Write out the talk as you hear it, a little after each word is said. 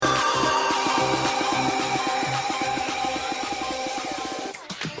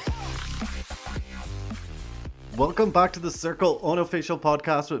welcome back to the Circle unofficial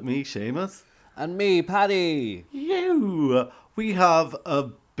podcast with me, Seamus. And me, Paddy. We have a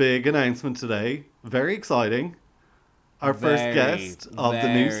big announcement today. Very exciting. Our first guest of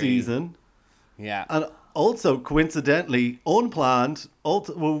the new season. Yeah. And also, coincidentally, unplanned,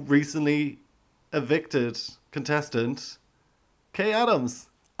 recently evicted contestant, Kaye Adams.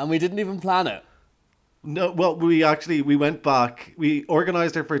 And we didn't even plan it. No, well, we went back. We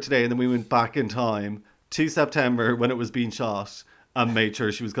organised her for today and then we went back in time to September when it was being shot and made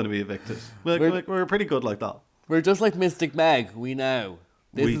sure she was going to be evicted. We're pretty good like that. We're just like Mystic Meg, we know.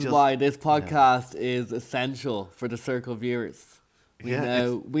 This is why this podcast is essential for the Circle viewers. We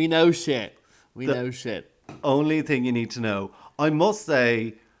know shit. We know shit. Only thing you need to know. I must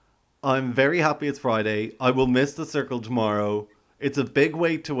say, I'm very happy it's Friday. I will miss the Circle tomorrow. It's a big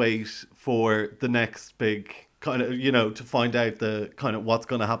wait for the next big kind of, to find out the kind of what's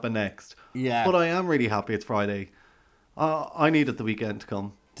going to happen next. Yeah. But I am really happy it's Friday. I needed the weekend to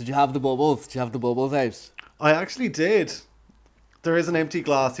come. Did you have the bubbles? Did you have the bubbles out? I actually did. There is an empty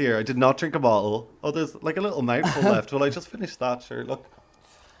glass here. I did not drink a bottle. Oh, there's like a little mouthful left. Well, I just finished that. Sure, look.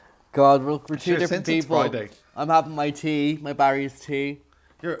 God, we're two different people. Friday. I'm having my tea, my Barry's tea.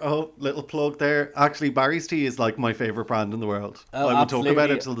 Little plug there. Actually, Barry's tea is like my favourite brand in the world. Oh, I will talk about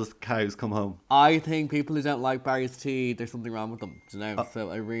it till absolutely. the cows come home. I think people who don't like Barry's tea, there's something wrong with them, do you know?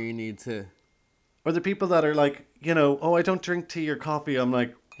 So I really need to... Or the people that are like, oh, I don't drink tea or coffee. I'm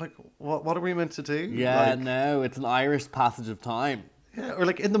like, what are we meant to do? Yeah, no, it's an Irish passage of time. Yeah, or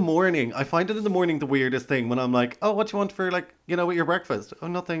like in the morning. I find it in the morning the weirdest thing when I'm like, oh, what do you want for like, with your breakfast? Oh,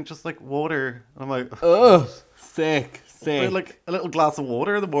 nothing, just like water. And I'm like, ugh, sick. Or like a little glass of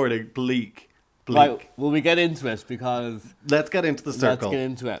water in the morning. Bleak. Right, well, we get into it because... Let's get into the Circle. Let's get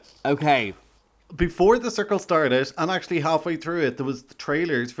into it. Okay. Before the Circle started, and actually halfway through it, there was the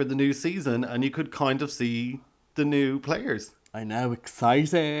trailers for the new season, and you could kind of see the new players. I know,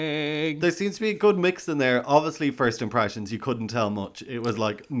 exciting. There seems to be a good mix in there. Obviously, first impressions, you couldn't tell much. It was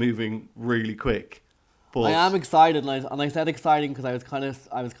like moving really quick. But I am excited, and I said exciting because I was kind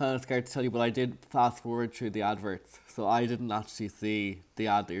of scared to tell you, but I did fast forward through the adverts, so I didn't actually see the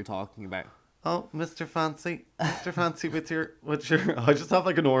ad that you're talking about. Oh, Mr. Fancy with your. I just have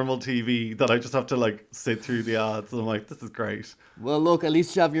like a normal TV that I just have to like sit through the ads. And I'm like, this is great. Well, look, at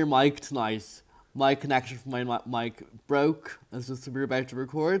least you have your mic tonight. My connection from my mic broke as just we were about to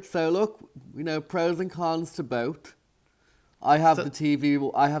record. So look, pros and cons to both. I have the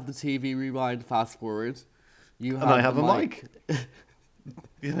TV rewind fast forward. I have a mic.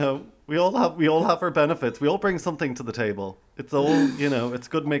 We all have our benefits. We all bring something to the table. It's all, it's a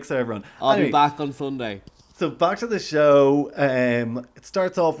good mix for everyone. I'll be back on Sunday. So back to the show. It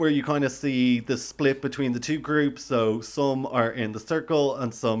starts off where you kind of see the split between the two groups. So some are in the Circle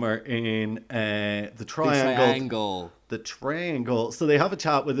and some are in the Triangle. The Triangle. So they have a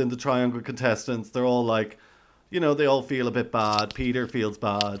chat within the Triangle contestants. They're all like, they all feel a bit bad. Peter feels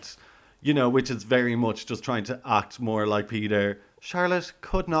bad, which is very much just trying to act more like Peter. Charlotte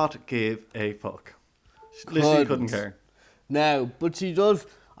could not give a fuck. She literally couldn't care. No, but she does.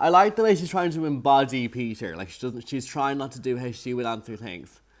 I like the way she's trying to embody Peter. Like she's trying not to do how she would answer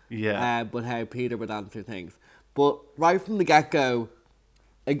things. Yeah. But how Peter would answer things. But right from the get-go,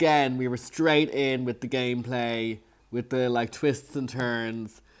 again, we were straight in with the gameplay, with the like twists and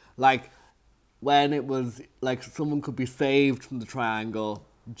turns. Like when it was like someone could be saved from the Triangle.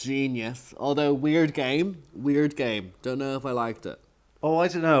 Genius. Although weird game. Don't know if I liked it. Oh, I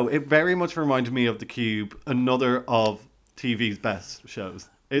don't know. It very much reminded me of The Cube, another of TV's best shows.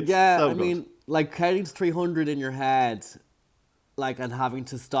 It's so good. I mean, like counting to 300 in your head, like, and having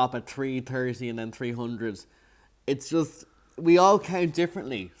to stop at 330 and then 300. It's just, we all count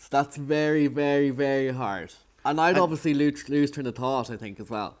differently. So that's very, very, very hard. And I'd obviously lose train of thought, I think, as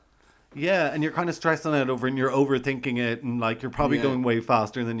well. Yeah, and you're kind of stressing it over and you're overthinking it and like you're probably going way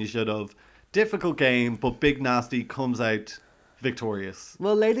faster than you should have. Difficult game, but Big Nasty comes out victorious.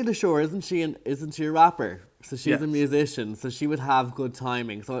 Well, Lady LaShore, isn't she a rapper? So she's a musician, so she would have good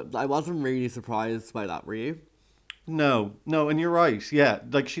timing. So I wasn't really surprised by that, were you? No, and you're right. Yeah,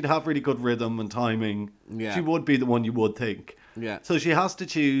 like she'd have really good rhythm and timing. Yeah. She would be the one you would think. Yeah. So she has to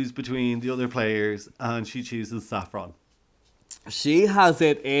choose between the other players and she chooses Saffron. She has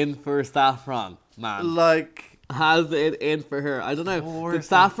it in for Saffron, man. Like, has it in for her. I don't know. Did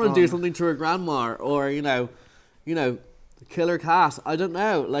Saffron do something to her grandma, or kill her cat? I don't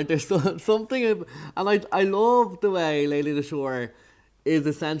know. Like there's something, and I love the way Lady LaShore is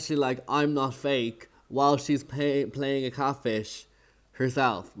essentially like, I'm not fake, while she's playing a catfish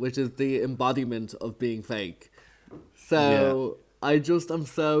herself, which is the embodiment of being fake. So I'm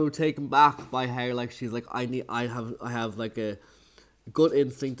so taken back by how like she's like I have like a good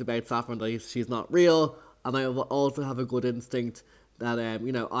instinct about Saffron that she's not real, and I also have a good instinct that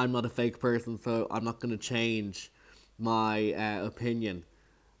I'm not a fake person, so I'm not going to change my opinion.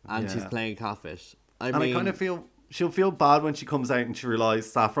 And she's playing catfish. I kind of feel she'll feel bad when she comes out and she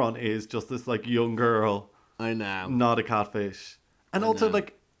realizes Saffron is just this like young girl. I know, not a catfish. And also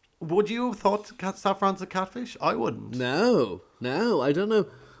like, would you have thought Saffron's a catfish? I wouldn't. No, I don't know.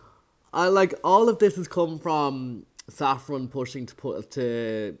 I like all of this has come from Saffron pushing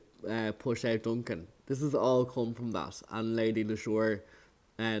to push out Duncan. This has all come from that, and Lady LeSure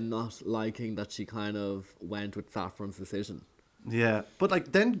not liking that she kind of went with Saffron's decision. Yeah, but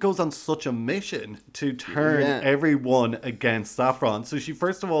like then goes on such a mission to turn everyone against Saffron. So she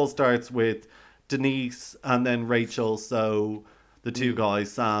first of all starts with Denise and then Rachel. So the two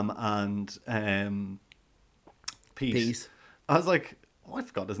guys, Sam and Pete. I was like, I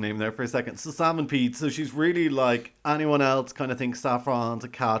forgot his name there for a second. So Sam and Pete. So she's really like, anyone else kind of thinks Saffron's a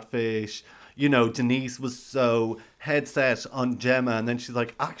catfish. You know, Denise was so head set on Gemma, and then she's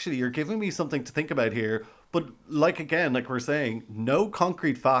like, actually, you're giving me something to think about here. But like again, like we're saying, no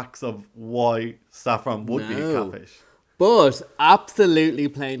concrete facts of why Saffron would be a catfish. But absolutely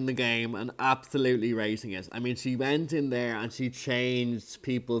playing the game and absolutely rating it. I mean, she went in there and she changed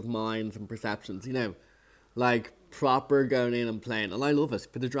people's minds and perceptions, you know, like proper going in and playing. And I love it.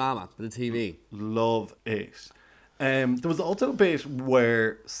 Bit of drama, bit of TV. Love it. There was also a bit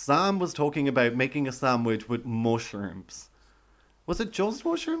where Sam was talking about making a sandwich with mushrooms. Was it just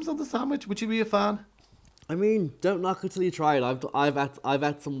mushrooms on the sandwich? Would you be a fan? I mean, don't knock it till you try it. I've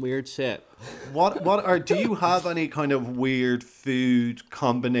had some weird shit. Do you have any kind of weird food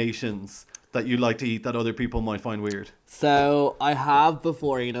combinations that you like to eat that other people might find weird? So I have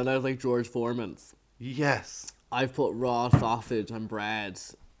before, you know, those like George Foreman's. Yes. I've put raw sausage and bread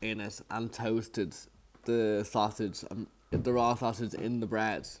in it and toasted the raw sausage in the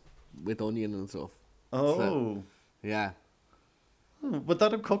bread with onion and stuff. Oh. So, yeah. Would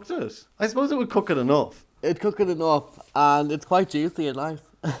that have cooked it? I suppose it would cook it enough. It'd cook it enough, and it's quite juicy and nice.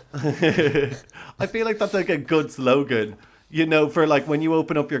 I feel like that's like a good slogan, you know, for like when you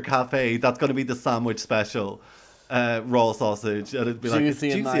open up your cafe, that's going to be the sandwich special, raw sausage, and it'd be like, it's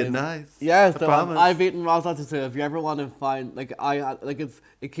juicy and nice. Yeah, so I've eaten raw sausage too. If you ever want to find, like,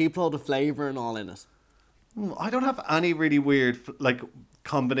 it keeps all the flavour and all in it. I don't have any really weird like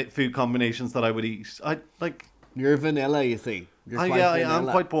food combinations that I would eat. You're vanilla, you see. I am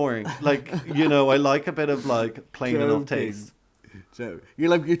quite boring. Like, you know, I like a bit of like plain enough taste. You're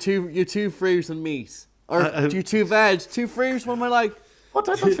like you're two fruit and meat, or you two veg, two fruits. What am I like? What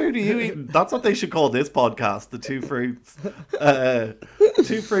type of food are you eating? That's what they should call this podcast: the two fruits.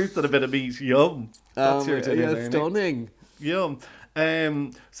 2 fruits and a bit of meat. Yum. That's your dinner. Yeah, stunning. Yum.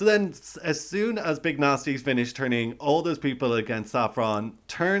 So then, as soon as Big Nasty's finished turning all those people against Saffron,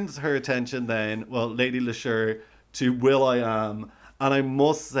 turns her attention then, Lady LeSure, to Will.i.am, and I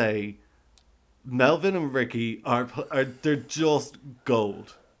must say, Melvin and Ricky they're just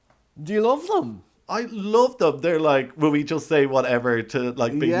gold. Do you love them? I love them. They're like, will we just say whatever to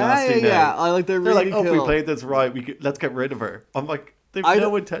like Big Nasty now? Yeah, I like they're really like, cool. If we played this right, let's get rid of her. I'm like, they've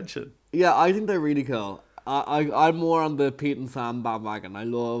no intention. Yeah, I think they're really cool. I'm more on the Pete and Sam bandwagon. I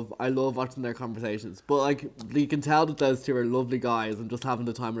love watching their conversations. But like you can tell that those two are lovely guys and just having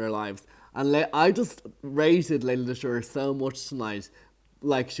the time of their lives. And I just rated Lady LeSure so much tonight.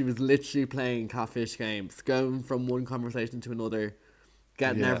 Like she was literally playing catfish games, going from one conversation to another,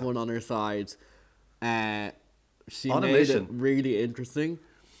 getting everyone on her side. She made it really interesting.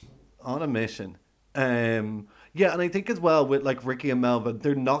 On a mission. Yeah, and I think as well with like Ricky and Melvin,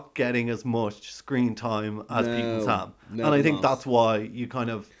 they're not getting as much screen time as Pete and Sam. And I think that's why you kind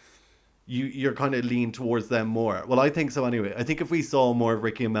of you're kind of lean towards them more. Well, I think so anyway. I think if we saw more of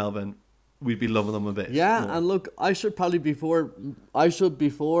Ricky and Melvin, we'd be loving them a bit. Yeah, more. And look, I should before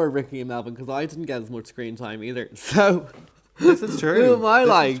Ricky and Melvin because I didn't get as much screen time either. So this is true. Who am I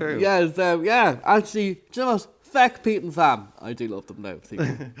like? Yeah, so yeah, actually, do you know what? Feck Pete and Sam. I do love them though.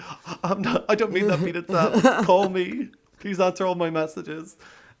 I don't mean that, Pete and Sam. Call me. Please answer all my messages.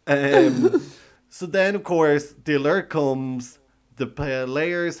 So then, of course, the alert comes. The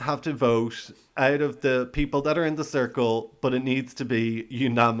players have to vote out of the people that are in the circle, but it needs to be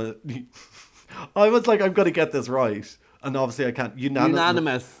unanimous. I was like, I'm going to get this right. And obviously I can't.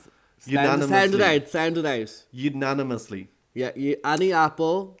 Unanimous. Sound it out. Unanimously. Yeah, any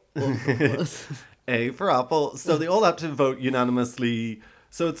apple. A for apple. So they all have to vote unanimously.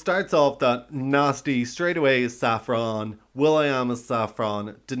 So it starts off that Nasty straight away is Saffron, Will.i.am is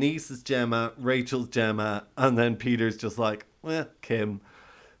Saffron, Denise is Gemma, Rachel's Gemma, and then Peter's just like, well, Kim.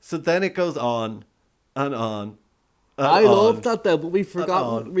 So then it goes on and on. I On, love that though, but we've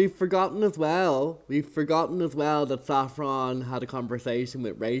on. forgotten as well that Saffron had a conversation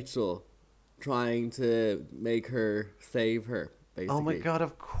with Rachel, trying to make her save her. Basically. Oh my god!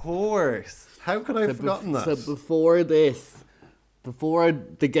 Of course. How could I have forgotten that? So before the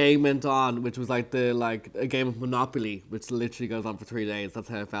game went on, which was like a game of Monopoly, which literally goes on for 3 days. That's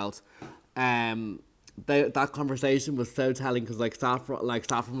how it felt. That conversation was so telling because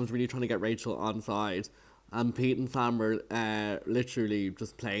Saffron was really trying to get Rachel on side, and Pete and Sam were literally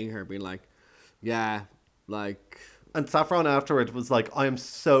just playing her, being like, yeah, like. And Saffron afterwards was like, I am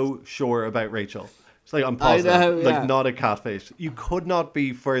so sure about Rachel. She's like, I'm positive. I know, yeah. Like, not a catfish. You could not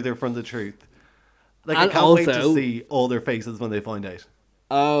be further from the truth. Like, And I can't wait to also- see all their faces when they find out.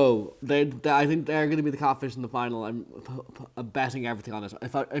 Oh, I think they're going to be the catfish in the final. I'm betting everything on it.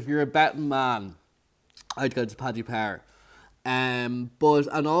 If you're a betting man, I'd go to Paddy Power. But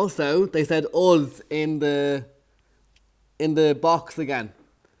and also they said us in the box again,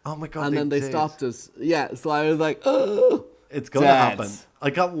 Oh my god! and then they did. stopped us. Yeah, so I was like, oh, It's gonna dead. happen. I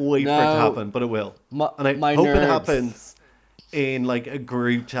can't wait for it to No. happen, but it will. And I My hope it nerves. happens in like a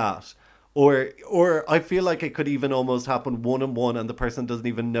group chat, or I feel like it could even almost happen 1-on-1, and the person doesn't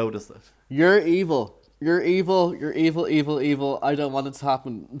even notice it. You're evil. You're evil. You're evil. Evil. Evil. I don't want it to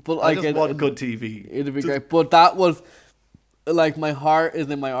happen. But I just want good TV. It'd be great. But that was like my heart is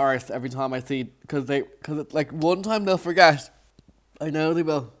in my arse every time I see because like one time they'll forget. I know they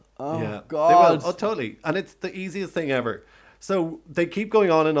will. Oh Yeah, God. they will. Oh, totally. And it's the easiest thing ever. So they keep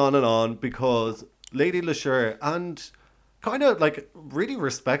going on and on and on because Lady LeSure and kind of like really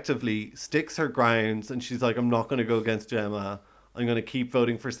respectively sticks her grounds, and she's like, I'm not going to go against Gemma. I'm going to keep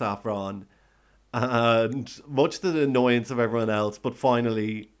voting for Saffron. And much to the annoyance of everyone else, but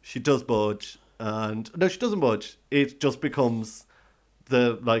finally she does budge. And no, she doesn't budge. It just becomes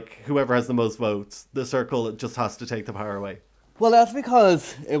whoever has the most votes. The circle just has to take the power away. Well, that's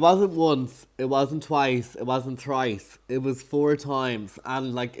because it wasn't once, it wasn't twice, it wasn't thrice. It was 4 times,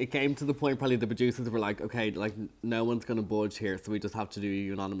 and like it came to the point. Probably the producers were like, "Okay, like no one's gonna budge here, so we just have to do a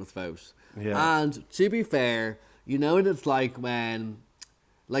unanimous vote." Yeah. And to be fair, you know what it's like when,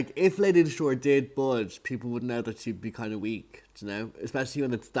 like, if Lady Shore did budge, people would know that she'd be kind of weak. You know, especially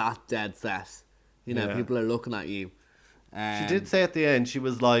when it's that dead set. You know, Yeah. people are looking at you. She did say at the end, she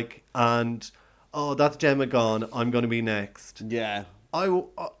was like, and, oh, that's Gemma gone, I'm going to be next. Yeah. I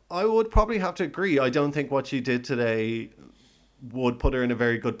would probably have to agree. I don't think what she did today would put her in a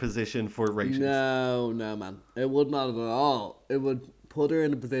very good position for ratings. No, man. It would not at all. It would put her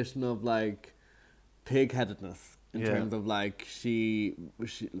in a position of, like, pig-headedness. In terms of, like, she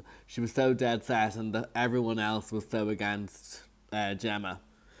was so dead set and everyone else was so against Gemma.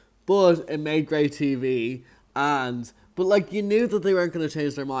 But it made great TV, but like you knew that they weren't going to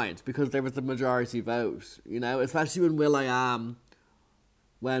change their mind because there was a majority vote, you know, especially when Will.i.am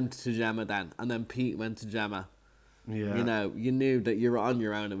went to Gemma then, and then Pete went to Gemma. Yeah. You know, you knew that you were on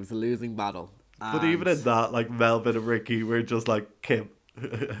your own. It was a losing battle. But even at that, like Melvin and Ricky were just like, Kim.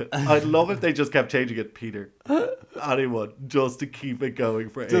 I'd love if they just kept changing it, Peter. Anyone, just to keep it going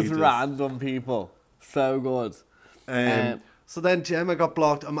for ages. Just random people. So good. So then Gemma got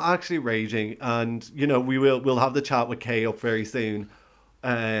blocked. I'm actually raging, and you know we'll have the chat with Kaye up very soon.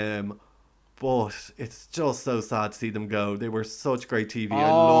 But it's just so sad to see them go. They were such great TV. I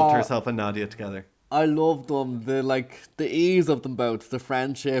loved herself and Nadia together. I loved them. The ease of them both, the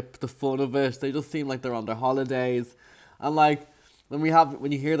friendship, the fun of it. They just seem like they're on their holidays, and like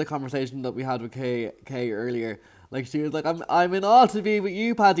when you hear the conversation that we had with Kaye earlier. Like, she was like, I'm in awe to be with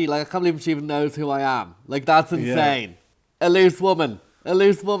you, Paddy. Like, I can't believe she even knows who I am. Like, that's insane. Yeah. A loose woman.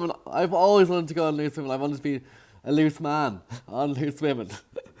 I've always wanted to go on Loose Women. I wanted to be a loose man on Loose Women.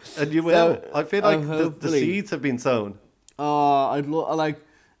 And you will. So, I feel like the seeds have been sown. Oh,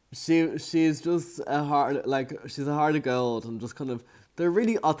 she's just she's a heart of gold, and just kind of, they're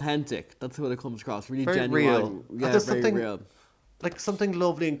really authentic. That's what it comes across. Really very genuine. Real. Yeah, very real. Like something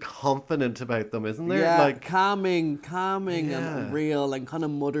lovely and confident about them, isn't there? Yeah, like calming and real and kind of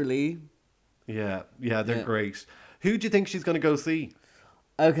motherly. Yeah, they're great. Who do you think she's going to go see?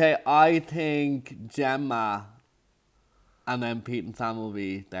 Okay, I think Gemma, and then Pete and Sam will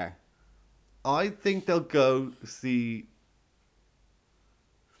be there. I think they'll go see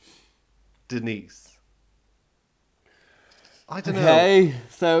Denise. I don't know. Okay,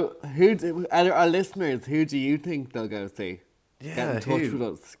 so our listeners, who do you think they'll go see? Yeah, get in touch with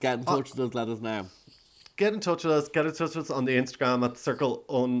us. Get in touch with us. Let us know. Get in touch with us. Get in touch with us on the Instagram at Circle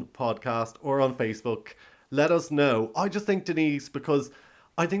Un Podcast or on Facebook. Let us know. I just think Denise, because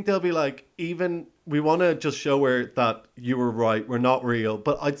I think they'll be like, even we want to just show her that you were right, we're not real.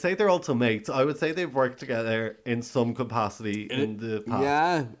 But I'd say they're also mates. I would say they've worked together in some capacity in the past.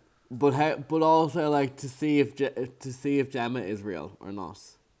 Yeah, but but also like to see if Gemma is real or not.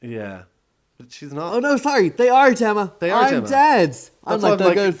 Yeah, but she's not. Oh no, sorry, they are Gemma. I'm Gemma. dead. I'm why like, I'm they'll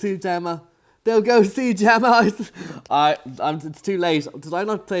like- go see Gemma. They'll go see Gemma. It's too late. Did I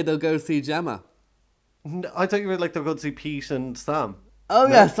not say they'll go see Gemma? I thought you were like they're going to see Pete and Sam. Oh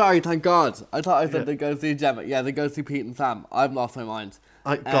No? yeah, sorry, thank God. I thought I said Yeah. they'd go see Gemma. Yeah, they go see Pete and Sam. I've lost my mind.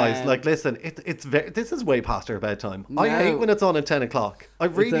 Guys, Um, like, listen, it's this is way past our bedtime. I No. hate when it's on at 10 o'clock. I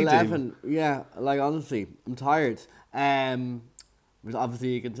It's really 11. Yeah, like honestly, I'm tired. But obviously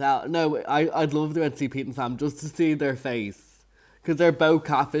you can tell. No, I'd love to go and see Pete and Sam just to see their face, because they're both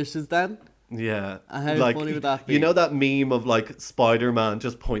catfishes then. do. Yeah. And how like, funny would that be? You know that meme of like Spider-Man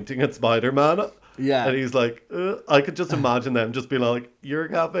just pointing at Spider-Man? Yeah. And he's like, I could just imagine them just being like, you're a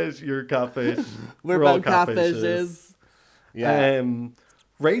catfish, you're a catfish. We're all both catfishes. Yeah,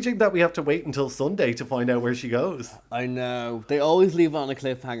 Raging that we have to wait until Sunday to find out where she goes. I know. They always leave it on a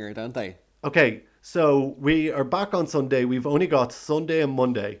cliffhanger, don't they? Okay, so we are back on Sunday. We've only got Sunday and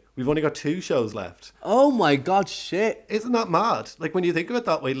Monday. We've only got 2 shows left. Oh my God, shit. Isn't that mad? Like, when you think of it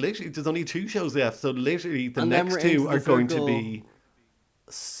that way, literally, there's only 2 shows left. So literally, the And then next we're 2 into are the going to circle. be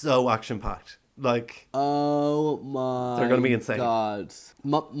so action-packed. Like, Oh my They're gonna be insane. God.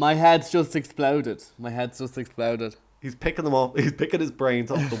 My head's just exploded. he's picking them off. He's picking his brains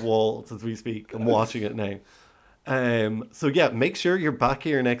off the walls as we speak. I'm watching it now. So yeah, make sure you're back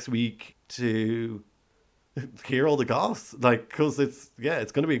here next week to hear all the goss. Like, because it's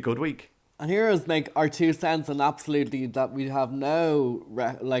going to be a good week. And here is make our 2 cents, and absolutely that we have we've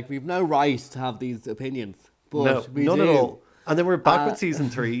no right to have these opinions. But No, we none do. at all. And then we're back with season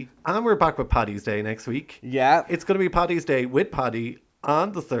 3, and we're back with Paddy's Day next week. Yeah. It's going to be Paddy's Day with Paddy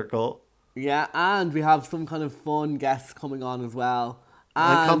and the Circle. Yeah, and we have some kind of fun guests coming on as well.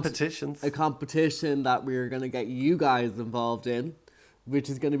 And competitions. A competition that we're going to get you guys involved in, which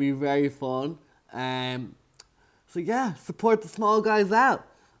is going to be very fun. So yeah, support the small guys out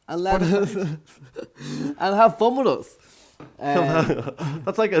and let us and have fun with us.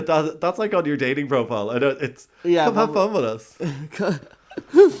 That's like that's like on your dating profile. I know it's Yeah, come have fun with us.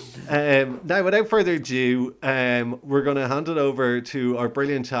 Now, without further ado, we're going to hand it over to our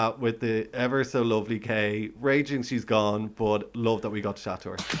brilliant chat with the ever so lovely Kaye. Raging she's gone, but love that we got to chat to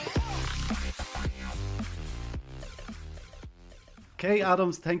her. Kaye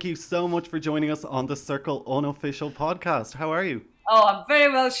Adams, thank you so much for joining us on the Circle Unofficial podcast. How are you? Oh, I'm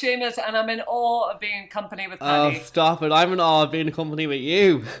very well, Seamus, and I'm in awe of being in company with Oh, Paddy. stop it. I'm in awe of being in company with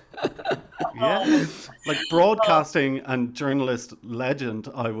you. Yeah, like broadcasting and journalist legend,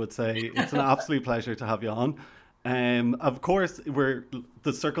 I would say. It's an absolute pleasure to have you on. Of course,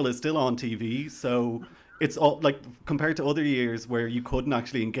 the Circle is still on TV, so it's all like compared to other years where you couldn't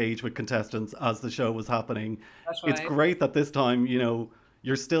actually engage with contestants as the show was happening. That's It's right. great that this time,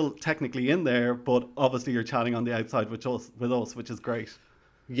 you're still technically in there, but obviously you're chatting on the outside with us, which is great.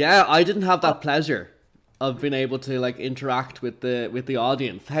 Yeah, I didn't have that pleasure of being able to like interact with the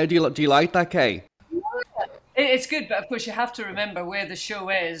audience. How do you like that, Kaye? It's good, but of course you have to remember where the show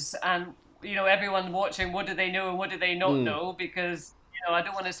is, and everyone watching, what do they know and what do they not know? Because I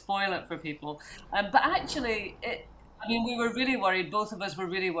don't want to spoil it for people. But actually, we were really worried. Both of us were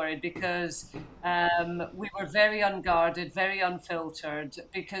really worried because we were very unguarded, very unfiltered.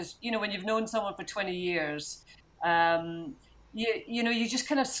 Because when you've known someone for 20 years, you just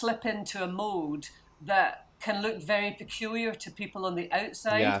kind of slip into a mode that can look very peculiar to people on the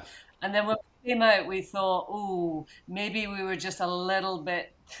outside. Yeah. And then when we came out, we thought, oh, maybe we were just a little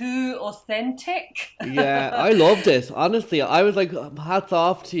bit too authentic. Yeah, I loved it. Honestly, I was like, hats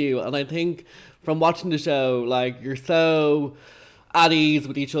off to you. And I think from watching the show, like, you're so at ease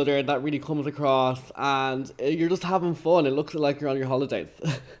with each other, and that really comes across. And you're just having fun. It looks like you're on your holidays.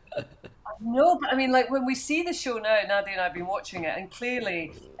 No, but when we see the show now, Nadia and I have been watching it, and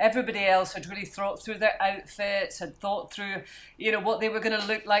clearly everybody else had really thought through their outfits, had thought through, what they were going to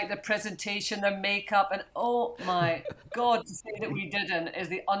look like, their presentation, their makeup, and oh my God, to say that we didn't is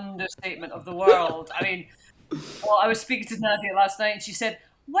the understatement of the world. I was speaking to Nadia last night, and she said,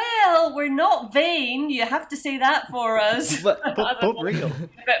 well, we're not vain. You have to say that for us. But real.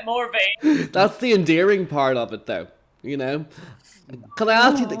 A bit more vain. That's the endearing part of it, though. Can I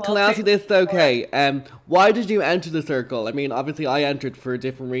ask you? Can I ask you this, though, Kaye? Why did you enter the Circle? Obviously, I entered for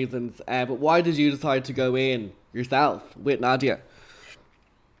different reasons, but why did you decide to go in yourself with Nadia?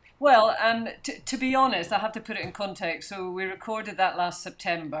 Well, to be honest, I have to put it in context. So we recorded that last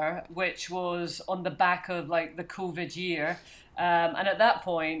September, which was on the back of the COVID year. And at that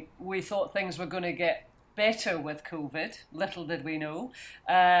point, we thought things were going to get better with COVID. Little did we know.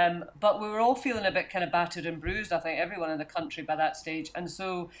 But we were all feeling a bit kind of battered and bruised, I think, everyone in the country by that stage. And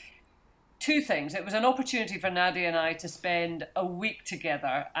so, two things. It was an opportunity for Nadia and I to spend a week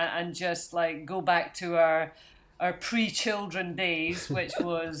together and just like go back to our pre-children days, which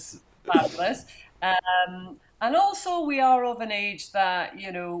was fabulous. And also, we are of an age that,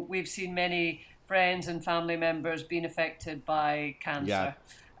 we've seen many friends and family members being affected by Yeah. cancer.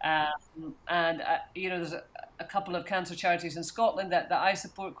 And there's a couple of cancer charities in Scotland that I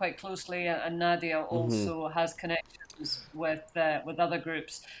support quite closely, and Nadia also has connections with other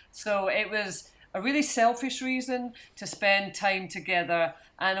groups. So it was a really selfish reason to spend time together,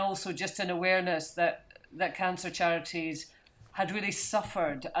 and also just an awareness that cancer charities had really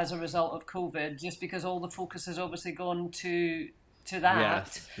suffered as a result of COVID, just because all the focus has obviously gone to that.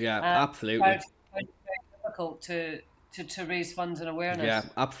 Yes. Yeah. And Absolutely. charities find it very difficult to raise funds and Yeah. awareness.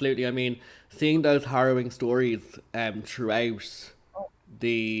 Absolutely. I mean, seeing those harrowing stories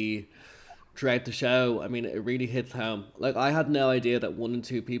the throughout the show, I mean, it really hits home. Like, I had no idea that 1 in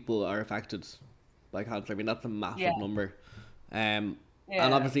 2 people are affected by cancer. I mean, that's a Yeah, massive number. And yeah,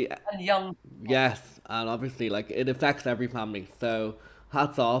 obviously, and young. yes, and obviously, like, it affects every family. So,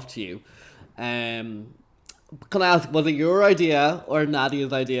 hats off to you. Um, can I ask, was it your idea or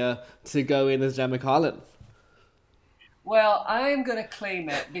Nadia's idea to go in as Gemma Collins? Well, I'm going to claim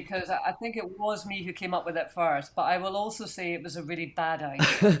it because I think it was me who came up with it first, but I will also say it was a really bad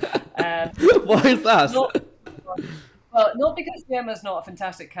idea. Um, Why is not that? Well, not because Gemma's not a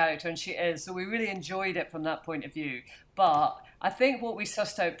fantastic character, and she is, so we really enjoyed it from that point of view. But I think what we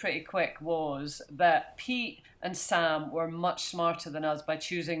sussed out pretty quick was that Pete and Sam were much smarter than us by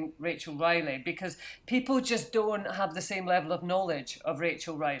choosing Rachel Riley, because people just don't have the same level of knowledge of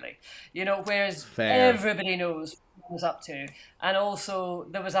Rachel Riley, whereas Fair. everybody knows what she was up to. And also,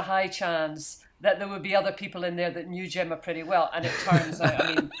 there was a high chance that there would be other people in there that knew Gemma pretty well, and it turns out,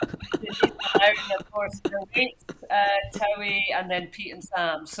 I mean, out, of course, Waits, Towie, and then Pete and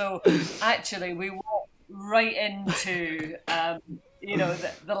Sam. So actually, we walked right into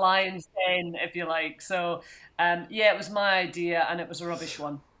the lion's den, if you like. So yeah, it was my idea, and it was a rubbish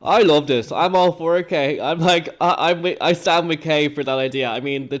one. I love this. I'm all for it, Kay. I'm like, I stand with Kay for that idea. I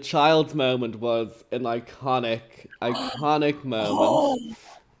mean, the child's moment was an iconic moment. Oh,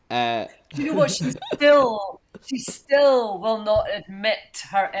 Uh, do you know what? She still will not admit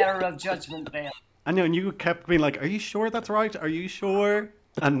her error of judgment there. I know, and you kept being like, "Are you sure that's right? Are you sure?"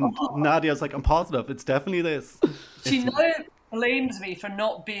 And Nadia's like, "I'm positive. It's definitely this." She now blames me for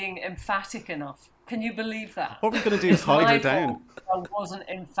not being emphatic enough. Can you believe that? What we're gonna do is It's hide her my fault down. I wasn't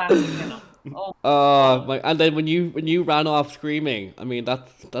emphatic enough. Oh oh God. my! And then when you ran off screaming, I mean,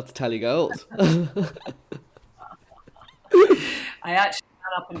 that's telly gold. I actually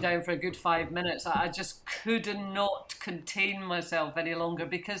ran up and down for a good 5 minutes. I just could not contain myself any longer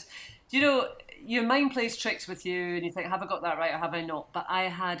because, your mind plays tricks with you and you think, have I got that right or have I not? But I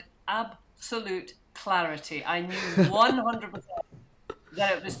had absolute clarity. I knew 100%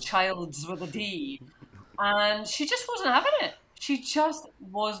 that it was Childs with a D. And she just wasn't having it. She just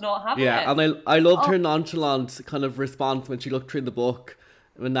was not having Yeah, it. and I loved Oh, her nonchalant kind of response when she looked through the book.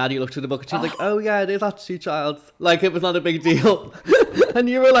 When Nadia looked through the book, and she was like, oh, "Oh yeah, it is actually Child's." Like it was not a big deal, and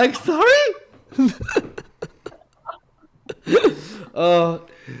you were like, "Sorry." Oh,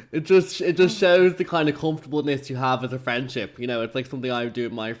 it just shows the kind of comfortableness you have as a friendship. It's like something I would do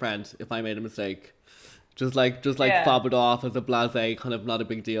with my friend if I made a mistake. Just like yeah. fob it off as a blasé kind of not a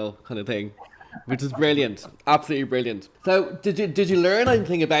big deal kind of thing, which is brilliant, absolutely brilliant. So did you learn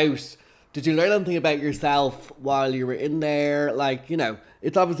anything about? Did you learn anything about yourself while you were in there? Like,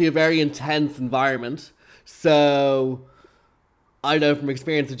 it's obviously a very intense environment. So I know from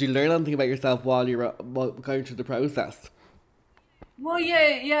experience, did you learn anything about yourself while you were going through the process? Well, yeah,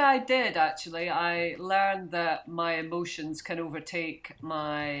 yeah, I did actually. I learned that my emotions can overtake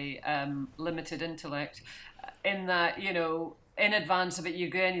my limited intellect. In that, in advance of it, you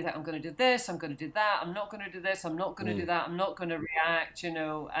go in, you think, I'm going to do this, I'm going to do that, I'm not going to do this, I'm not going to do that, I'm not going to react,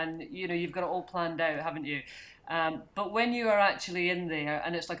 and you've got it all planned out, haven't you? But when you are actually in there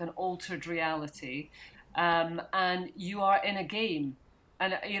and it's like an altered reality, and you are in a game,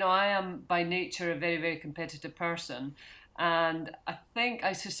 and I am by nature a very, very competitive person. And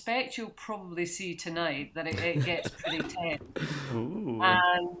I suspect you'll probably see tonight that it gets pretty tense. Ooh.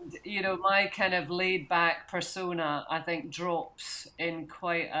 And, my kind of laid back persona, I think, drops in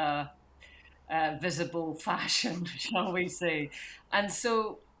quite a visible fashion, shall we say. And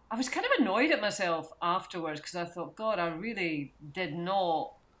so I was kind of annoyed at myself afterwards because I thought, God, I really did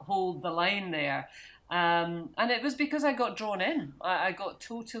not hold the line there. And it was because I got drawn in. I got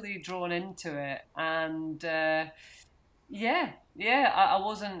totally drawn into it, and I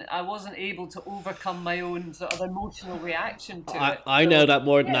wasn't able to overcome my own sort of emotional reaction to it. I know So that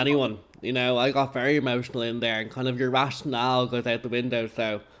more than yeah, anyone. You know, I got very emotional in there, and kind of your rationale goes out the window.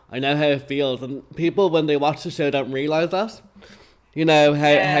 So I know how it feels, and people when they watch the show don't realize that. You know how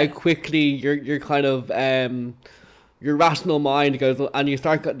yeah, quickly your kind of your rational mind goes, and you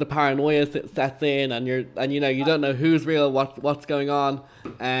start the paranoia sets in, and you know you don't know who's real, what's going on.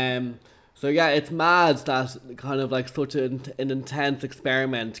 Um, so yeah, it's mad that kind of like such an intense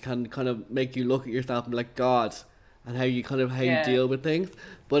experiment can kind of make you look at yourself and be like God, and how you yeah. deal with things.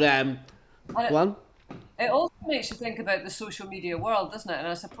 But And go on. it also makes you think about the social media world, doesn't it? And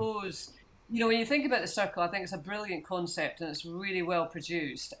I suppose, when you think about the circle, I think it's a brilliant concept and it's really well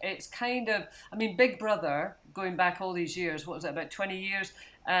produced. It's kind of, I mean, Big Brother, going back all these years, what was it, about 20 years,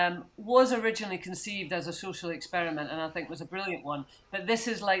 was originally conceived as a social experiment and I think was a brilliant one. But this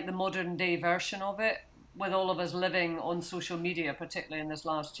is like the modern day version of it, with all of us living on social media, particularly in this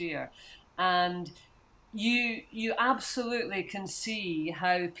last year. And you absolutely can see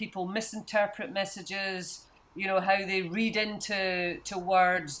how people misinterpret messages, how they read into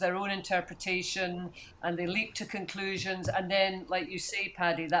words their own interpretation, and they leap to conclusions, and then, like you say,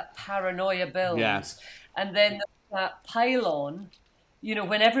 Paddy, that paranoia Yeah. builds, and then that pylon,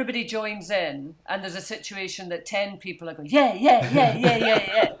 when everybody joins in and there's a situation that 10 people are going, yeah, yeah, yeah, yeah, yeah,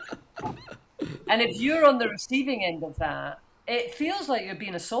 yeah, and if you're on the receiving end of that, it feels like you're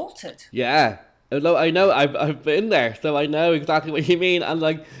being assaulted. Yeah. Although I know I've been there, so I know exactly what you mean. And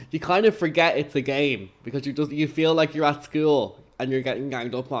like you kind of forget it's a game because you feel like you're at school and you're getting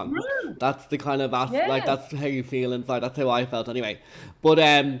ganged up on. Mm, That's the kind of like yeah. that's how you feel inside. That's how I felt anyway. But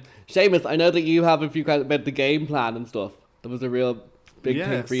Seamus, I know that you have a few kind about the game plan and stuff. That was a real big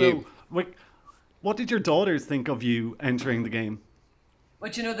thing Yeah. for you. So, like, what did your daughters think of you entering the game?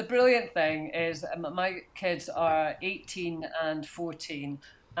 But the brilliant thing is, my kids are 18 and 14,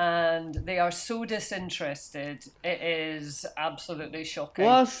 and they are so disinterested. It is absolutely shocking.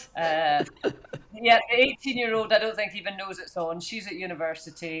 What? Uh, yeah, the 18-year-old, I don't think even knows it's on. She's at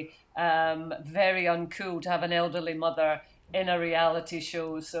university. Very uncool to have an elderly mother in a reality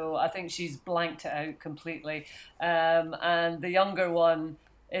show. So I think she's blanked it out completely. And the younger one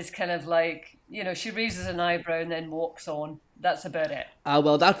is kind of like, she raises an eyebrow and then walks on. That's about it. Ah,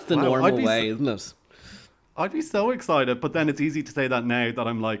 well, that's the Wow, normal way, isn't it? I'd be so excited, but then it's easy to say that now that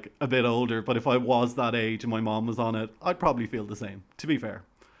I'm like a bit older. But if I was that age and my mom was on it, I'd probably feel the same. To be fair.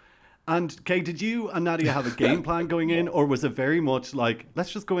 And Kay, did you and Nadia have a game plan going in, or was it very much like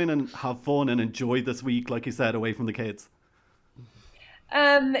let's just go in and have fun and enjoy this week, like you said, away from the kids?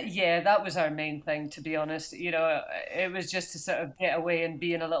 Yeah, that was our main thing, to be honest. It was just to sort of get away and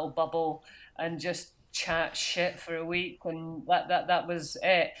be in a little bubble and just chat shit for a week, and that was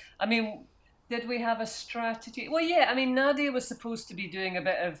it. I mean, did we have a strategy? Well, yeah, I mean, Nadia was supposed to be doing a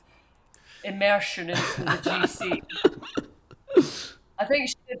bit of immersion into the GC. I think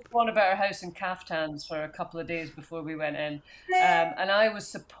she did one about her house in Caftans for a couple of days before we went in. And I was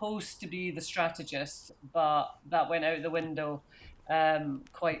supposed to be the strategist, but that went out the window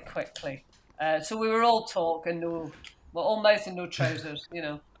quite quickly. So we were all talk and all mouth and no trousers.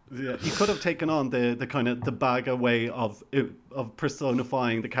 Yeah, you could have taken on the kind of the Baga way of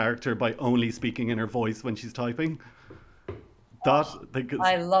personifying the character by only speaking in her voice when she's typing. That I think is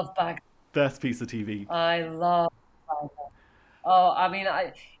I love Bag. best piece of TV. I love Bag. Oh, I mean,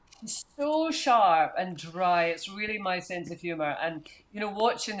 she's so sharp and dry. It's really my sense of humor. And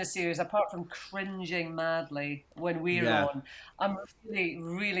watching the series, apart from cringing madly when we're Yeah. on, I'm really,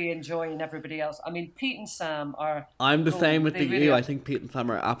 really enjoying everybody else. I mean, Pete and Sam are I'm the same gold. with They the really you. are. I think Pete and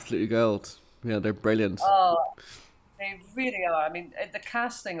Sam are absolutely gold. Yeah, they're brilliant. Oh, they really are. I mean, the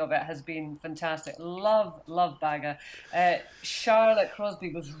casting of it has been fantastic. Love, love Bagger. Charlotte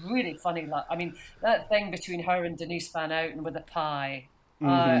Crosby was really funny. I mean, that thing between her and Denise Van Outen with the pie.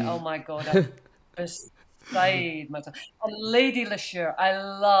 Oh my God, I beside myself. And Lady Lashure, I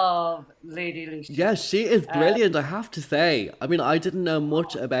love Lady Yeah, Lashure. she is Uh, brilliant, I have to say. I mean, I didn't know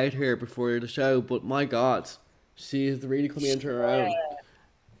much about her before the show, but my God, she is really coming into her own.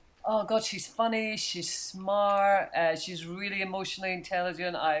 oh God, she's funny. She's smart. She's really emotionally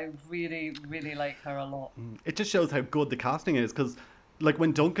intelligent. I really, really like her a lot. It just shows how good the casting is because, like,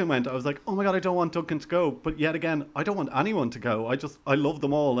 when Duncan went, I was like, oh my god, I don't want Duncan to go. But yet again, I don't want anyone to go. I love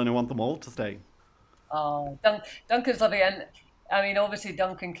them all and I want them all to stay. Oh, Duncan's lovely, and I mean, obviously,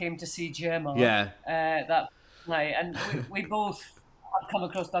 Duncan came to see Gemma Yeah. that night, and we both have come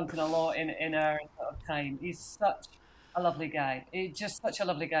across Duncan a lot in our sort of time. He's such a lovely guy. He's just such a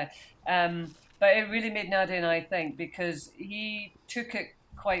lovely guy. But it really made Nadia and I think, because he took it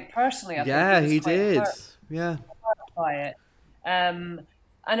quite personally. I think he Yeah, was he quite did. hurt Yeah. by it. And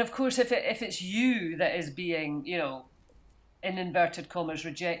of course, if it's you that is being, in inverted commas,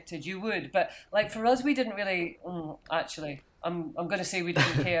 rejected, you would. But like for us, we didn't really. Actually, I'm going to say we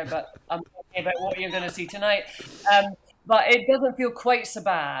didn't care, but I'm talking about what you're going to see tonight. But it doesn't feel quite so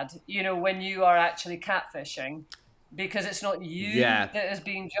bad, when you are actually catfishing, because it's not you Yeah. that is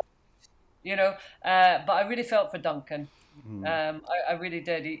being judged. But I really felt for Duncan. I really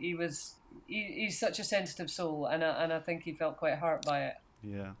did. He's such a sensitive soul, and I think he felt quite hurt by it.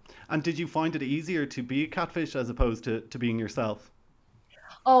 Yeah. And did you find it easier to be a catfish as opposed to being yourself?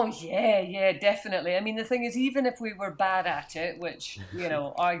 Oh yeah, yeah, definitely. I mean, the thing is, even if we were bad at it, which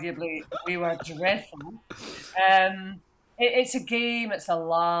arguably we were dreadful, it's a game, it's a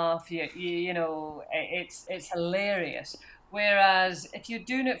laugh. It's hilarious. Whereas if you're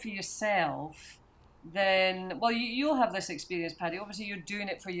doing it for yourself, then well, you'll have this experience, Paddy. Obviously, you're doing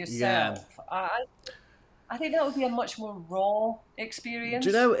it for Yeah. yourself. I think that would be a much more raw Do you experience.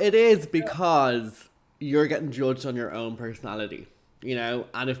 know it is because you're getting judged on your own personality,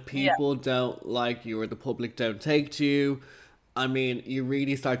 and if Yeah. people don't like you or the public don't take to you, I mean, you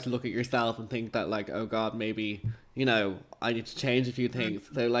really start to look at yourself and think that like, oh God, maybe, I need to change a few things.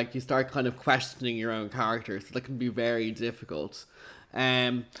 So like you start kind of questioning your own character. So that can be very difficult.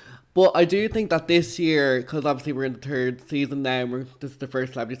 Um, but I do think that this year, because obviously we're in the third season now, this is the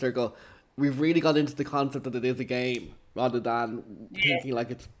first Celebrity Circle, we've really got into the concept that it is a game rather than Yeah. thinking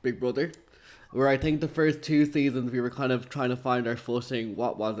like it's Big Brother. Where I think the first two seasons we were kind of trying to find our footing.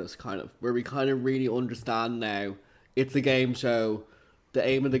 What was it, kind of? Where we kind of really understand now it's a game show. The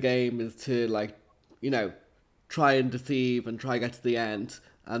aim of the game is to, like, you know, try and deceive and try get to the end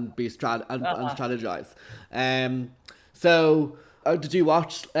and be and Uh-huh. strategize. So did you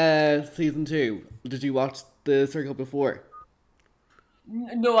watch season two? Did you watch the circle before?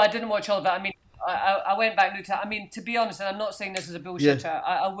 No, I didn't watch all of that. I mean, I went back and looked at. I mean, to be honest, and I'm not saying this is a Yeah. bullshitter.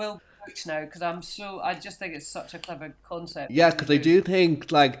 I will watch now because I just think it's such a clever concept Yeah, that they're because I doing. do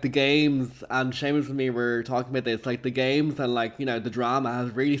think like the games and Seamus and me were talking about this, like the games and like the drama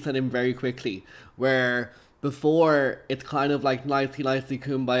has really set in very quickly. Where before it's kind of like nicely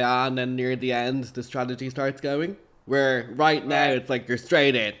kumbaya, and then near the end the strategy starts going. Where right now Right. it's like you're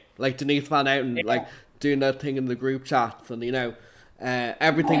straight in, like Denise Van Outen, Yeah. like doing that thing in the group chats, and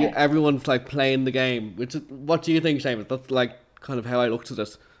everything, everyone's like playing the game. Which is, what do you think, Seamus? That's like kind of how I looked at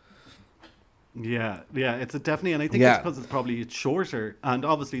it. Yeah, yeah, it's a definitely, and I think it's Yeah, because it's shorter, and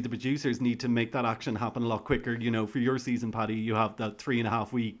obviously the producers need to make that action happen a lot quicker. For your season, Paddy, you have that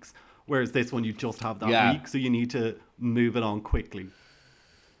 3.5 weeks, whereas this one you just have that yeah, week, so you need to move it on quickly.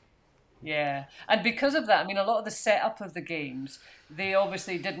 Yeah, and because of that, I mean, a lot of the setup of the games they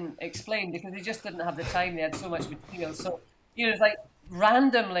obviously didn't explain because they just didn't have the time. They had so much material, so it's like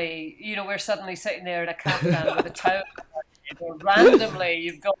randomly, we're suddenly sitting there in a caftan with a towel, or randomly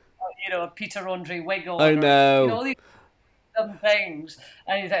you've got a Peter Andre wig I on, or know. all these dumb things,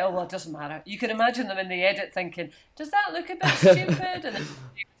 and you think, oh well, it doesn't matter. You can imagine them in the edit thinking, does that look a bit stupid? And then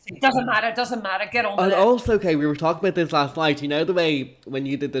you say, doesn't matter, get on with And it. also, okay, we were talking about this last night. You know the way when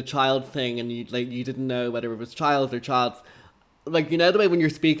you did the child thing and you didn't know whether it was child's or child's. Like the way when you're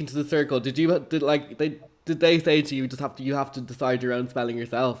speaking to the circle, did they say to you you have to decide your own spelling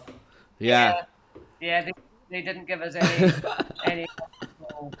yourself? Yeah. Yeah, yeah, they didn't give us any yeah.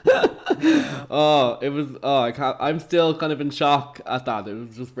 Oh, it was. Oh, I can't. I'm still kind of in shock at that. It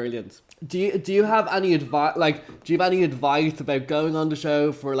was just brilliant. Do you have any advice? Like, do you have any advice about going on the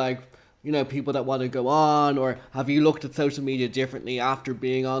show for like people that want to go on, or have you looked at social media differently after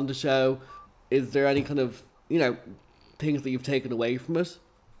being on the show? Is there any kind of things that you've taken away from it?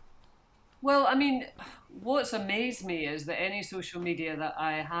 Well, I mean, what's amazed me is that any social media that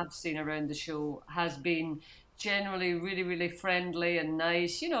I have seen around the show has been generally really, really friendly and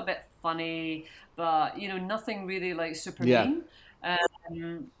nice, a bit funny, but, nothing really like super Yeah,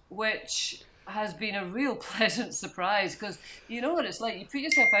 mean, which has been a real pleasant surprise because you know what it's like. You put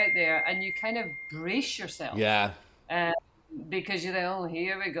yourself out there and you kind of brace yourself. yeah, Um, because you think, oh,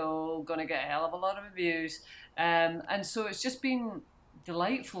 here we go, gonna get a hell of a lot of abuse. And so it's just been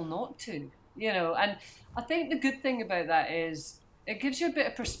delightful not to, And I think the good thing about that is it gives you a bit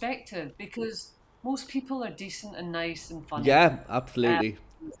of perspective because most people are decent and nice and funny. yeah. Um, Absolutely.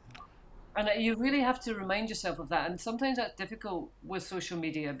 and you really have to remind yourself of that. And sometimes that's difficult with social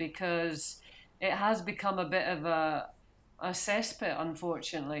media because it has become a bit of a cesspit,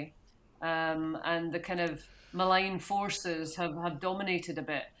 unfortunately. And the kind of malign forces have dominated a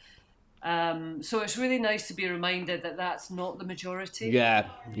bit. So it's really nice to be reminded that that's not the majority. Yeah,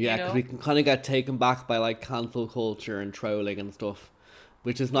 You because know? we can kind of get taken back by like cancel culture and trolling and stuff,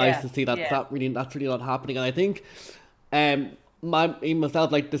 which is nice Yeah, to see that yeah. that's really not happening. And I think,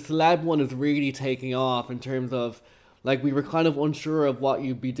 myself, like the celeb one is really taking off in terms of, like, we were kind of unsure of what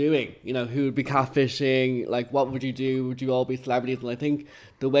you'd be doing. You know, who would be catfishing? Like, what would you do? Would you all be celebrities? And I think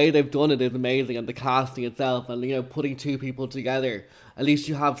the way they've done it is amazing, and the casting itself, and putting two people together. At least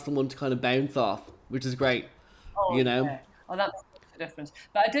you have someone to kind of bounce off, which is great. Oh, You know. yeah. Oh, that makes a difference.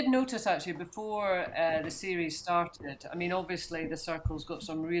 But I did notice actually before the series started. I mean, obviously the Circle's got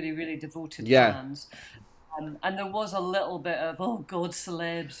some really, really devoted Yeah. fans, and there was a little bit of, oh God,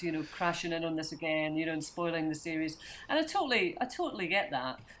 celebs, crashing in on this again, and spoiling the series. And I totally get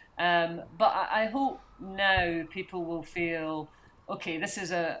that. But I hope now people will feel, okay, this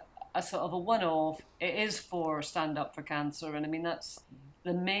is a sort of a one-off. It is for Stand Up for Cancer, and I mean that's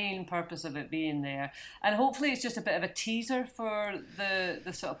the main purpose of it being there. And hopefully it's just a bit of a teaser for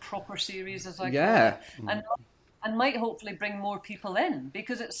the sort of proper series, as I call Yeah. it, and might hopefully bring more people in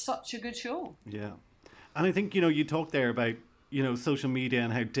because it's such a good show. Yeah. And I think, you talked there about, social media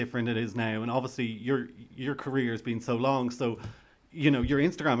and how different it is now. And obviously your career has been so long. So, your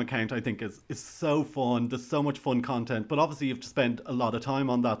Instagram account, I think, is so fun. There's so much fun content. But obviously you've to spend a lot of time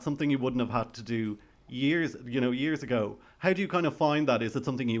on that, something you wouldn't have had to do years ago. How do you kind of find that? Is it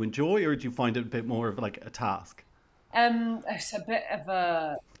something you enjoy, or do you find it a bit more of like a task? It's a bit of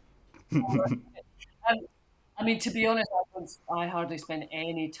a. Um, I mean, to be honest, I hardly spend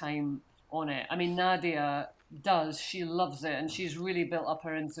any time on it. I mean, Nadia does. She loves it, and she's really built up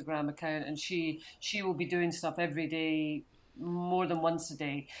her Instagram account, and she will be doing stuff every day, more than once a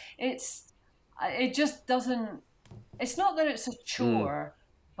day. It's it just doesn't. It's not that it's a Mm. chore,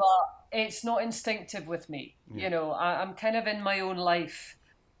 but it's not instinctive with me. Yeah. I'm kind of in my own life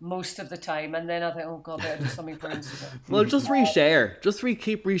most of the time, and then I think, oh God, I better do something for Instagram. Well, just reshare. Just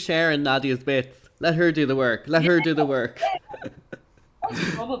keep resharing Nadia's bits. Let her do the work. Let Yeah, her do the work.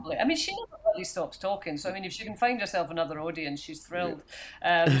 that's probably. I mean, she never really stops talking. So I mean, if she can find herself another audience, she's Yeah.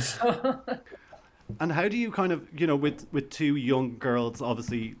 thrilled. So And how do you kind of, with two young girls,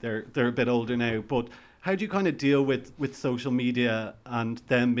 obviously they're a bit older now, but how do you kind of deal with social media and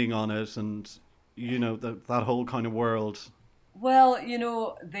them being on it, and that whole kind of world? well,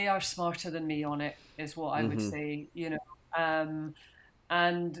 they are smarter than me on it, is what I would Mm-hmm. say.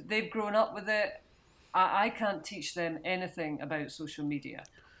 And they've grown up with it. I can't teach them anything about social media.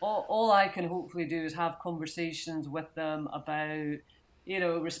 All I can hopefully do is have conversations with them about,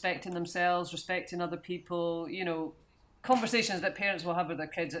 respecting themselves, respecting other people, conversations that parents will have with their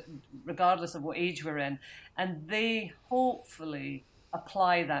kids, regardless of what age we're in. And they hopefully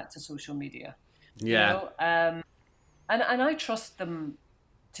apply that to social media, you Yeah. know. Um, and I trust them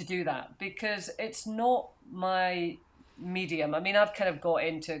to do that because it's not my medium. I mean, I've kind of got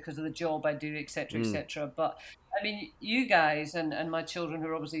into it because of the job I do, etc., Mm. etc. But I mean, you guys and my children who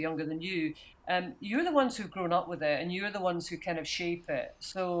are obviously younger than you, you're the ones who've grown up with it, and you're the ones who kind of shape it.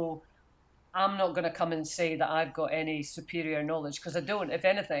 So I'm not going to come and say that I've got any superior knowledge because I don't. If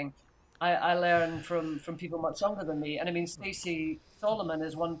anything, I learn from people much younger than me. And I mean, Stacey Solomon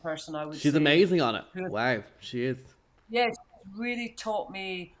is one person I would She's say amazing on it. who has, Wow, she is. yeah, she's really taught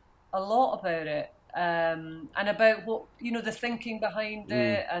me a lot about it, and about what the thinking behind Mm.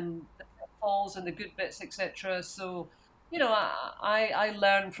 it and the pitfalls and the good bits, etc. So, I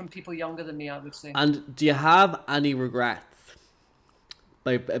learn from people younger than me, I would say. And do you have any regrets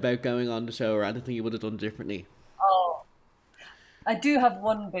about going on the show, or anything you would have done differently? Oh, I do have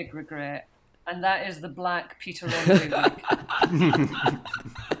one big regret, and that is the black Peter Andre wig.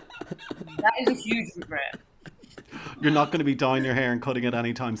 That is a huge regret. You're not going to be dyeing your hair and cutting it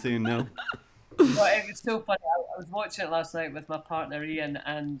anytime soon, no? But it was so funny. I was watching it last night with my partner Ian,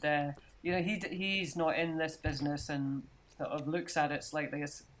 and he's not in this business and sort of looks at it slightly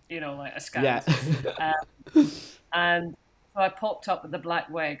as like Yeah. askance. And so I popped up with the black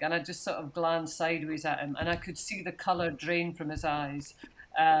wig, and I just sort of glanced sideways at him, and I could see the colour drain from his eyes,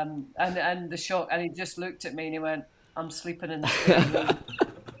 and the shock. And he just looked at me and he went, "I'm sleeping in the spare room."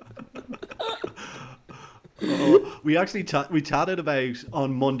 Oh, we actually we chatted about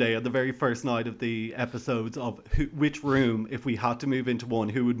on Monday at the very first night of the episodes of which room, if we had to move into one,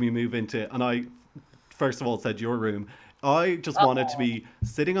 who would we move into? And I first of all said your room. I just wanted to Oh, be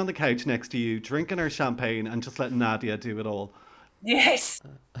sitting on the couch next to you, drinking our champagne, and just letting Nadia do it all. yes.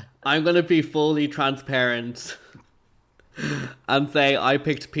 I'm gonna be fully transparent and say I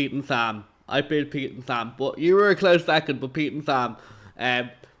picked Pete and Sam. I picked Pete and Sam, but you were a close second. But Pete and Sam,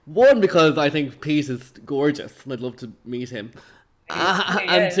 one, because I think Pete is gorgeous and I'd love to meet him,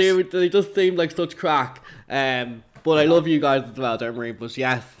 And is. two, they just seem like such crack. But I love you guys as well, don't worry. But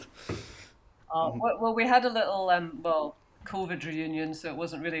yes. Well, we had a little COVID reunion, so it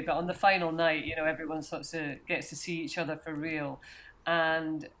wasn't really. But on the final night, everyone gets to see each other for real,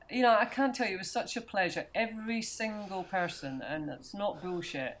 and I can't tell you, it was such a pleasure. Every single person, and it's not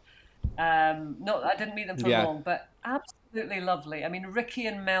bullshit. No, I didn't meet them for long, but absolutely lovely. I mean, Ricky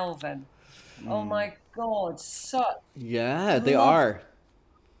and Melvin. Oh my God, such Yeah, they are.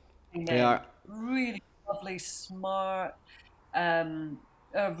 men. They are. Really lovely, smart.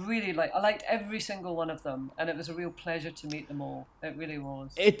 Really I liked every single one of them, and it was a real pleasure to meet them all. It really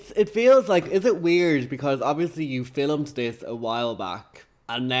was. It feels like, is it weird because obviously you filmed this a while back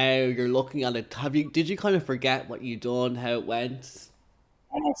and now you're looking at it. Did you kind of forget what you done, how it went?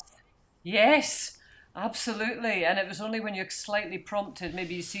 Yes, absolutely. And it was only when you're slightly prompted,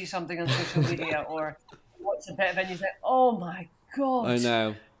 maybe you see something on social media or watch a bit of it, and you think, "Oh my I God!"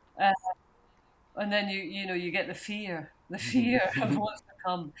 know. And then you get the fear of what's to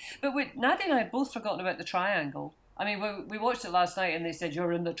come. But Nadia and I had both forgotten about the triangle. I mean, we watched it last night, and they said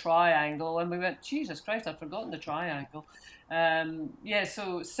you're in the triangle, and we went, Jesus Christ, I'd forgotten the triangle.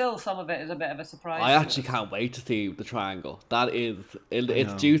 So still some of it is a bit of a surprise. I actually can't wait to see the triangle.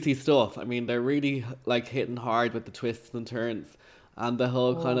 It's juicy stuff. I mean, they're really like hitting hard with the twists and turns, and the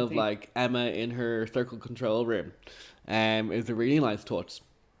whole kind of like Emma in her circle control room, is a really nice touch.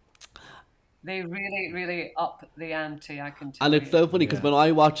 They really, really up the ante, I can tell you. And it's so funny because when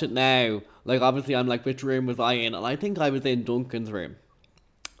I watch it now, like obviously I'm like, which room was I in? And I think I was in Duncan's room.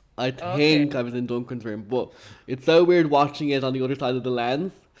 I think I was in Duncan's room, but it's so weird watching it on the other side of the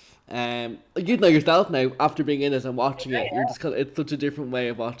lens. You know yourself now after being in it and watching it. You're just it's such a different way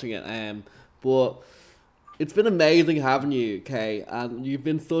of watching it. But it's been amazing having you, Kaye, and you've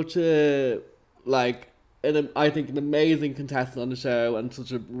been such a I think an amazing contestant on the show and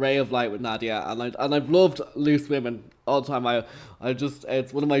such a ray of light with Nadia, and I've loved Loose Women all the time.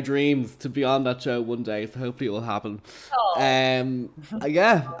 It's one of my dreams to be on that show one day, so hopefully it will happen.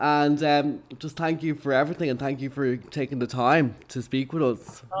 Just thank you for everything, and thank you for taking the time to speak with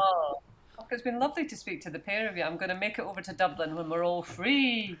us. It's been lovely to speak to the pair of you. I'm going to make it over to Dublin when we're all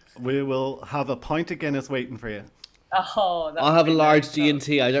free. We will have a pint of Guinness waiting for you. I'll have a large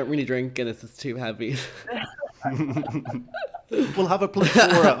G&T. I don't really drink Guinness, it's too heavy. We'll have a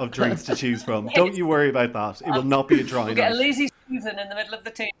plethora of drinks to choose from. Don't you worry about that. It will not be a dry night. Get a lazy Susan in the middle of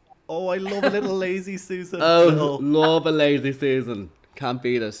the table. Oh, I love a little lazy Susan. Love a lazy Susan. Can't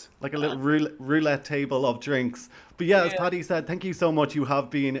beat it. Like a little roulette table of drinks. But as Paddy said, thank you so much. You have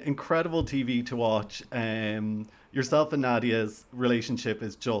been incredible TV to watch. Yourself and Nadia's relationship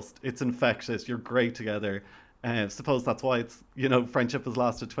is it's infectious. You're great together. I suppose that's why it's, friendship has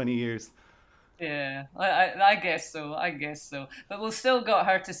lasted 20 years. Yeah, I guess so. But we've still got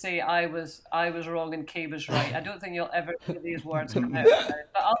her to say I was wrong and Kaye was right. I don't think you'll ever hear these words come out. But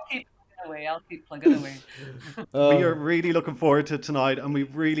I'll keep plugging away. We are really looking forward to tonight, and we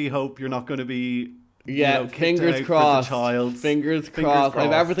really hope you're not going to be fingers crossed. Fingers crossed. I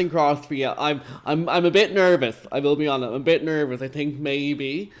have everything crossed for you. I'm a bit nervous. I will be honest. I'm a bit nervous. I think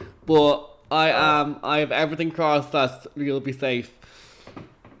maybe, but I have everything crossed that you'll be safe.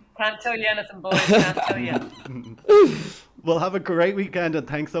 Can't tell you anything, boys. Can't tell you. Well, have a great weekend, and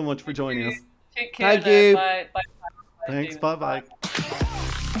thanks so much for joining us. Take care. Thank you. Bye. Thanks. Bye.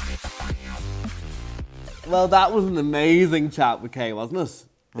 Well, that was an amazing chat with Kaye, wasn't it?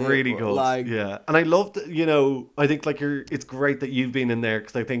 Really good. And I loved, I think it's great that you've been in there,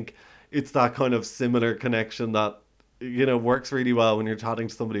 because I think it's that kind of similar connection that, works really well when you're chatting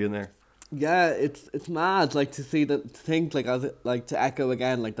to somebody in there. Yeah, it's mad, to see that, to think, to echo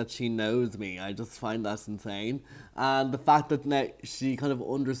again, that she knows me. I just find that insane. And the fact that now she kind of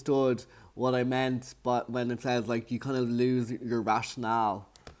understood what I meant, but when it says, you kind of lose your rationale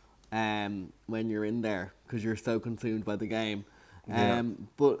when you're in there, because you're so consumed by the game.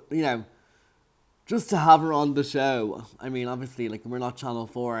 But, just to have her on the show, I mean, obviously, we're not Channel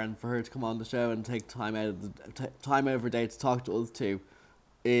 4, and for her to come on the show and take time out of time over day to talk to us two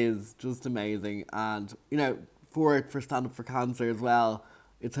is just amazing. And for Stand Up for Cancer as well,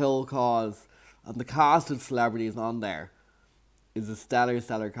 its whole cause, and the cast of celebrities on there is a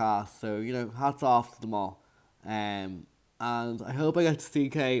stellar cast, so hats off to them all. And I hope I get to see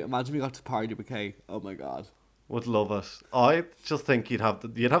Kaye. Imagine we got to party with Kaye. Oh my god, would love it. I just think you'd have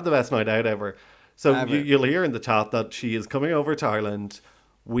the best night out ever. So you'll hear in the chat that she is coming over to Ireland.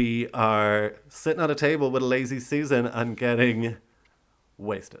 We are sitting at a table with a lazy Susan and getting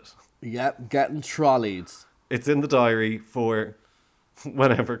wasted. Yep, getting trolleyed. It's in the diary for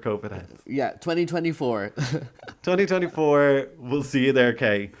whenever COVID ends. Yeah, 2024. 2024, we'll see you there,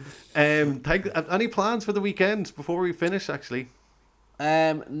 Kay. Any plans for the weekend before we finish, actually?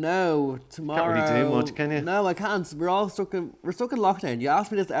 No, tomorrow. Can't really do much, can you? No, I can't. We're stuck in lockdown. You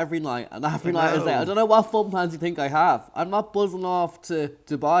ask me this every night, and every night I say, I don't know what fun plans you think I have. I'm not buzzing off to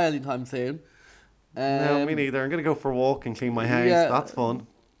Dubai anytime soon. No, me neither. I'm gonna go for a walk and clean my house. Yeah. That's fun.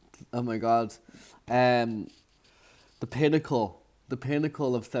 Oh my god. The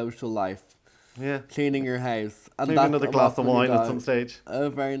pinnacle of social life. Yeah. Cleaning your house. And Maybe another glass of wine at some stage. Oh,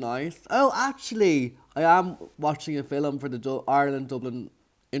 very nice. Oh, actually, I am watching a film for the Ireland Dublin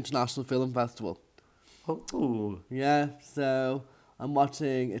International Film Festival. Oh. Yeah, so I'm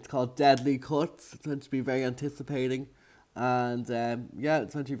watching, it's called Deadly Cuts. It's meant to be very anticipating. And yeah,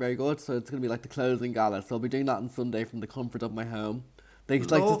 it's meant to be very good. So it's going to be like the closing gala. So I'll be doing that on Sunday from the comfort of my home.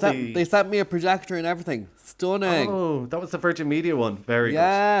 They sent me a projector and everything. Stunning. Oh, that was the Virgin Media one. Very good.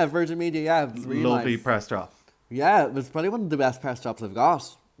 Yeah, Virgin Media, yeah. It was really Lovely nice. press drop. Yeah, it was probably one of the best press drops I've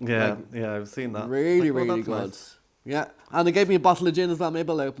got. Yeah, I've seen that. Really, Well, really that's good. nice. Yeah, and they gave me a bottle of gin as well. Maybe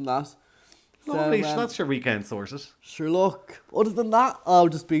I'll open that. Lovely, so that's your weekend sorted. Sure, look. Other than that, I'll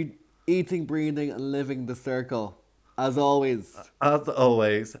just be eating, breathing, and living the circle. As always. As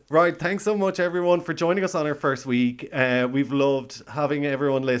always. Right, thanks so much everyone for joining us on our first week. We've loved having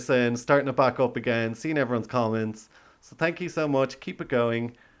everyone listen, starting it back up again, seeing everyone's comments. So thank you so much. Keep it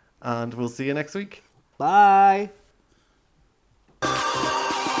going, and we'll see you next week. Bye.